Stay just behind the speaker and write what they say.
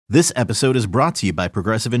This episode is brought to you by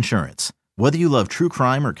Progressive Insurance. Whether you love true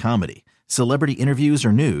crime or comedy, celebrity interviews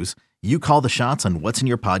or news, you call the shots on what's in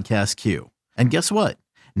your podcast queue. And guess what?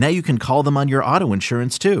 Now you can call them on your auto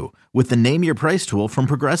insurance too with the Name Your Price tool from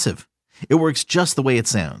Progressive. It works just the way it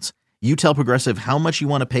sounds. You tell Progressive how much you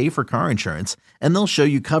want to pay for car insurance, and they'll show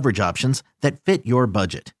you coverage options that fit your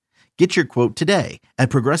budget. Get your quote today at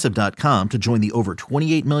Progressive.com to join the over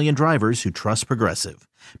 28 million drivers who trust Progressive.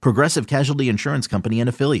 Progressive Casualty Insurance Company and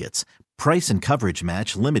Affiliates. Price and coverage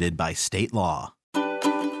match limited by state law.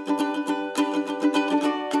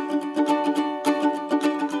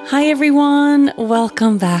 Hi everyone,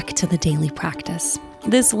 welcome back to the Daily Practice.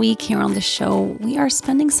 This week here on the show, we are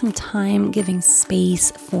spending some time giving space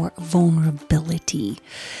for vulnerability,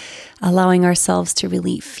 allowing ourselves to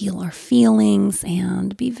really feel our feelings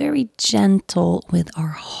and be very gentle with our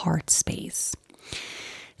heart space.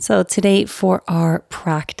 So today for our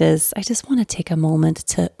practice, I just want to take a moment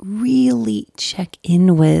to really check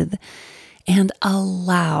in with and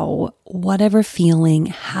allow whatever feeling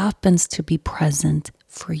happens to be present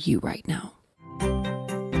for you right now.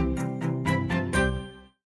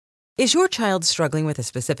 Is your child struggling with a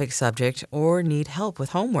specific subject or need help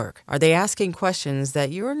with homework? Are they asking questions that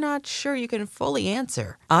you're not sure you can fully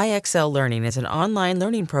answer? IXL Learning is an online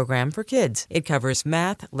learning program for kids. It covers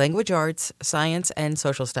math, language arts, science, and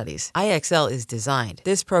social studies. IXL is designed.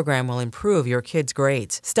 This program will improve your kids'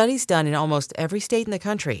 grades. Studies done in almost every state in the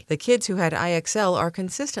country. The kids who had IXL are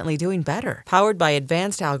consistently doing better. Powered by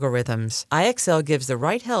advanced algorithms, IXL gives the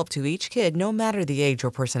right help to each kid no matter the age or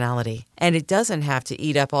personality. And it doesn't have to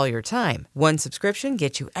eat up all your time. One subscription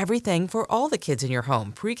gets you everything for all the kids in your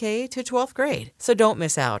home, pre-K to 12th grade. So don't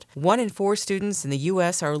miss out. 1 in 4 students in the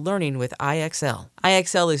U.S. are learning with IXL.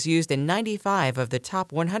 IXL is used in 95 of the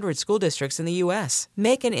top 100 school districts in the U.S.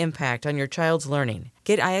 Make an impact on your child's learning.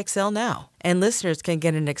 Get IXL now. And listeners can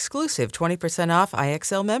get an exclusive 20% off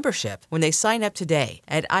IXL membership when they sign up today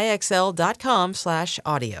at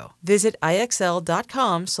IXL.com/audio. Visit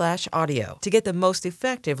IXL.com/audio to get the most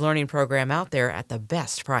effective learning program out there at the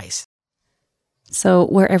best price. So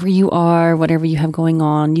wherever you are, whatever you have going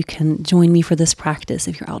on, you can join me for this practice.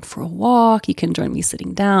 If you're out for a walk, you can join me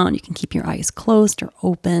sitting down. You can keep your eyes closed or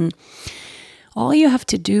open. All you have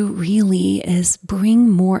to do really is bring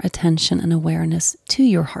more attention and awareness to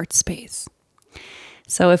your heart space.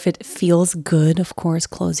 So if it feels good, of course,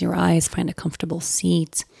 close your eyes, find a comfortable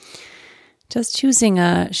seat. Just choosing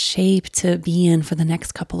a shape to be in for the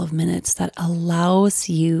next couple of minutes that allows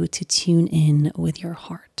you to tune in with your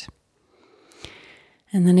heart.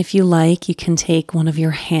 And then if you like, you can take one of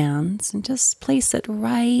your hands and just place it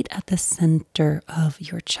right at the center of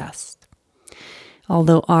your chest.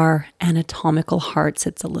 Although our anatomical heart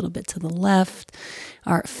sits a little bit to the left,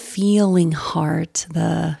 our feeling heart,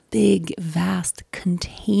 the big, vast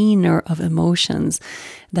container of emotions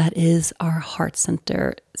that is our heart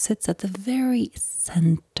center, sits at the very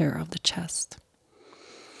center of the chest.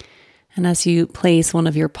 And as you place one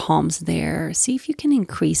of your palms there, see if you can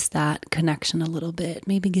increase that connection a little bit,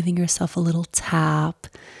 maybe giving yourself a little tap,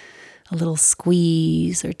 a little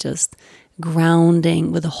squeeze, or just grounding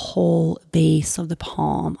with the whole base of the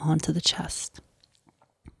palm onto the chest.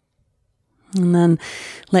 And then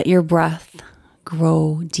let your breath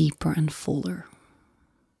grow deeper and fuller.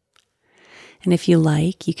 And if you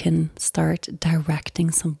like, you can start directing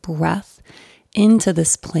some breath into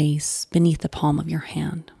this place beneath the palm of your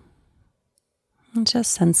hand. And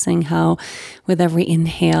just sensing how with every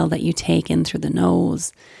inhale that you take in through the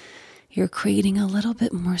nose, you're creating a little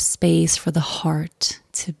bit more space for the heart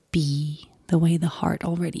to be the way the heart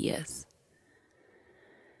already is.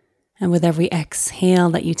 And with every exhale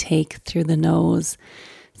that you take through the nose,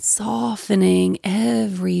 softening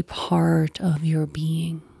every part of your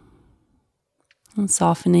being. And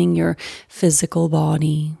softening your physical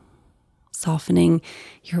body, softening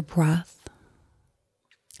your breath,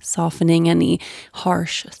 softening any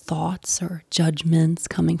harsh thoughts or judgments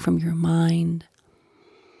coming from your mind.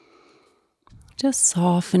 Just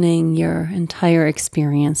softening your entire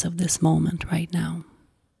experience of this moment right now.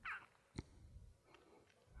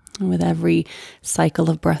 And with every cycle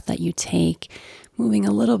of breath that you take, moving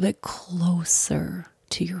a little bit closer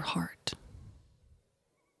to your heart.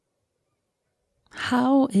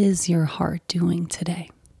 How is your heart doing today?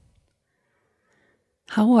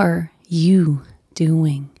 How are you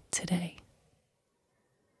doing today?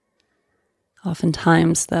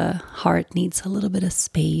 Oftentimes the heart needs a little bit of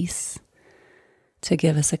space to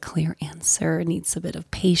give us a clear answer. It needs a bit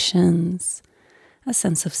of patience, a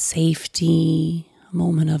sense of safety, a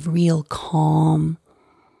moment of real calm.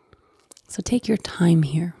 So take your time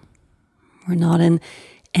here. We're not in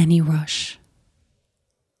any rush.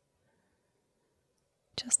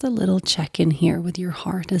 Just a little check-in here with your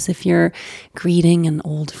heart, as if you're greeting an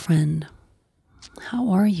old friend.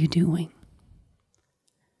 How are you doing?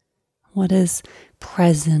 What is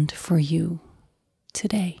present for you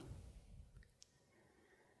today?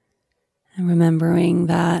 And remembering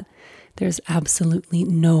that there's absolutely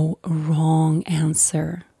no wrong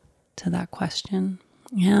answer to that question.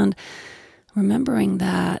 And remembering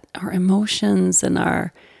that our emotions and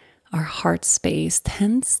our heart space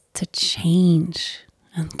tends to change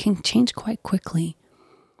and can change quite quickly.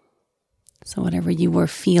 So whatever you were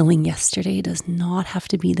feeling yesterday does not have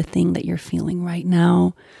to be the thing that you're feeling right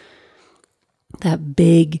now. That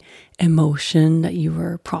big emotion that you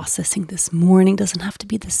were processing this morning doesn't have to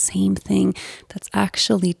be the same thing that's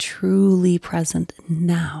actually truly present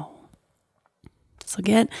now. So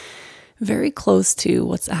get very close to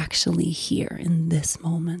what's actually here in this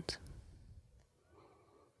moment.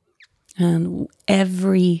 And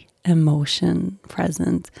every emotion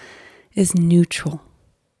present is neutral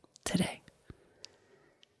today.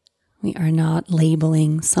 We are not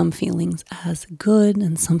labeling some feelings as good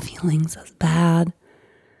and some feelings as bad.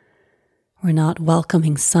 We're not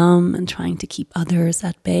welcoming some and trying to keep others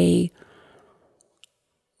at bay.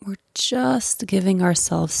 We're just giving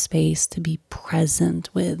ourselves space to be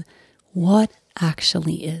present with what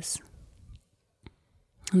actually is.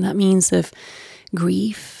 And that means if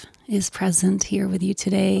grief is present here with you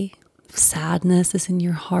today, if sadness is in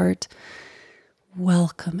your heart,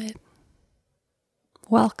 welcome it.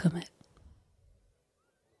 Welcome it.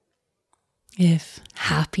 If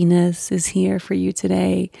happiness is here for you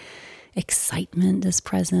today, excitement is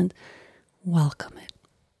present, welcome it.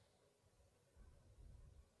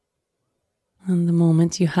 And the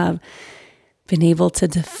moment you have been able to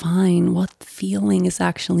define what feeling is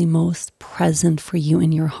actually most present for you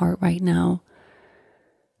in your heart right now,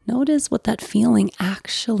 notice what that feeling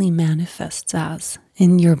actually manifests as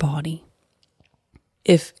in your body.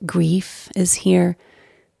 If grief is here,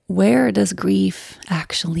 where does grief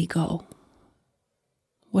actually go?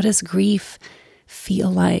 What does grief feel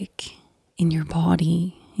like in your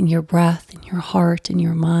body, in your breath, in your heart, in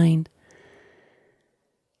your mind?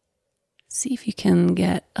 See if you can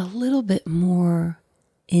get a little bit more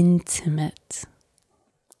intimate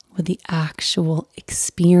with the actual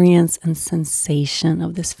experience and sensation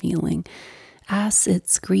of this feeling as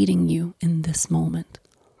it's greeting you in this moment.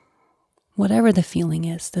 Whatever the feeling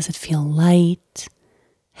is, does it feel light,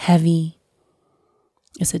 heavy?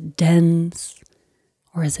 Is it dense?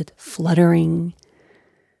 Or is it fluttering?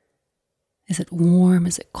 Is it warm?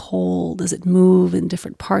 Is it cold? Does it move in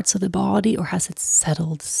different parts of the body, or has it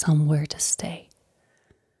settled somewhere to stay?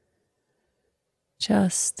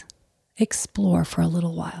 Just explore for a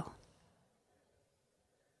little while.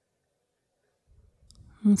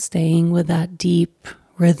 And staying with that deep,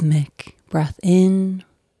 rhythmic breath in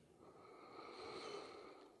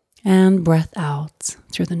and breath out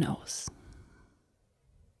through the nose.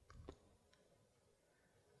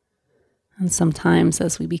 And sometimes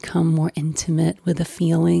as we become more intimate with a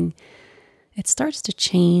feeling, it starts to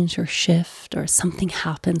change or shift, or something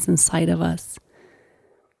happens inside of us.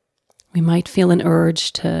 We might feel an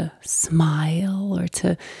urge to smile or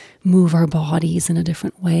to move our bodies in a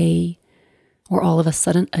different way, or all of a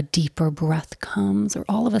sudden a deeper breath comes, or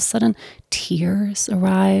all of a sudden tears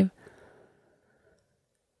arrive.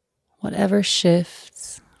 Whatever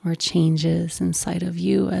shifts or changes inside of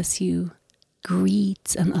you as you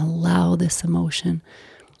greet and allow this emotion,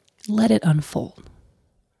 let it unfold.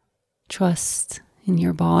 Trust in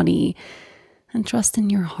your body and trust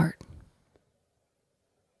in your heart.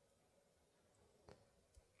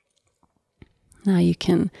 Now you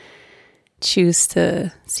can choose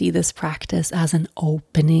to see this practice as an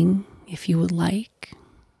opening if you would like,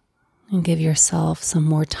 and give yourself some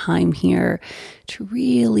more time here to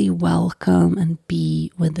really welcome and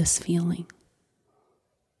be with this feeling.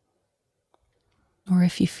 Or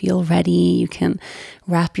if you feel ready, you can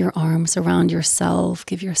wrap your arms around yourself,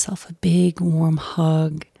 give yourself a big warm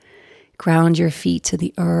hug, ground your feet to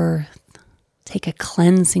the earth, take a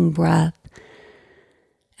cleansing breath,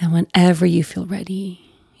 and whenever you feel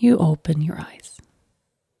ready, you open your eyes.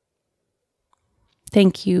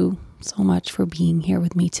 Thank you so much for being here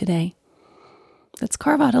with me today. Let's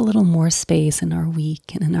carve out a little more space in our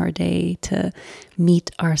week and in our day to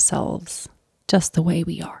meet ourselves just the way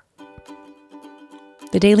we are.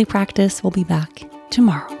 The daily practice will be back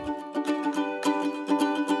tomorrow.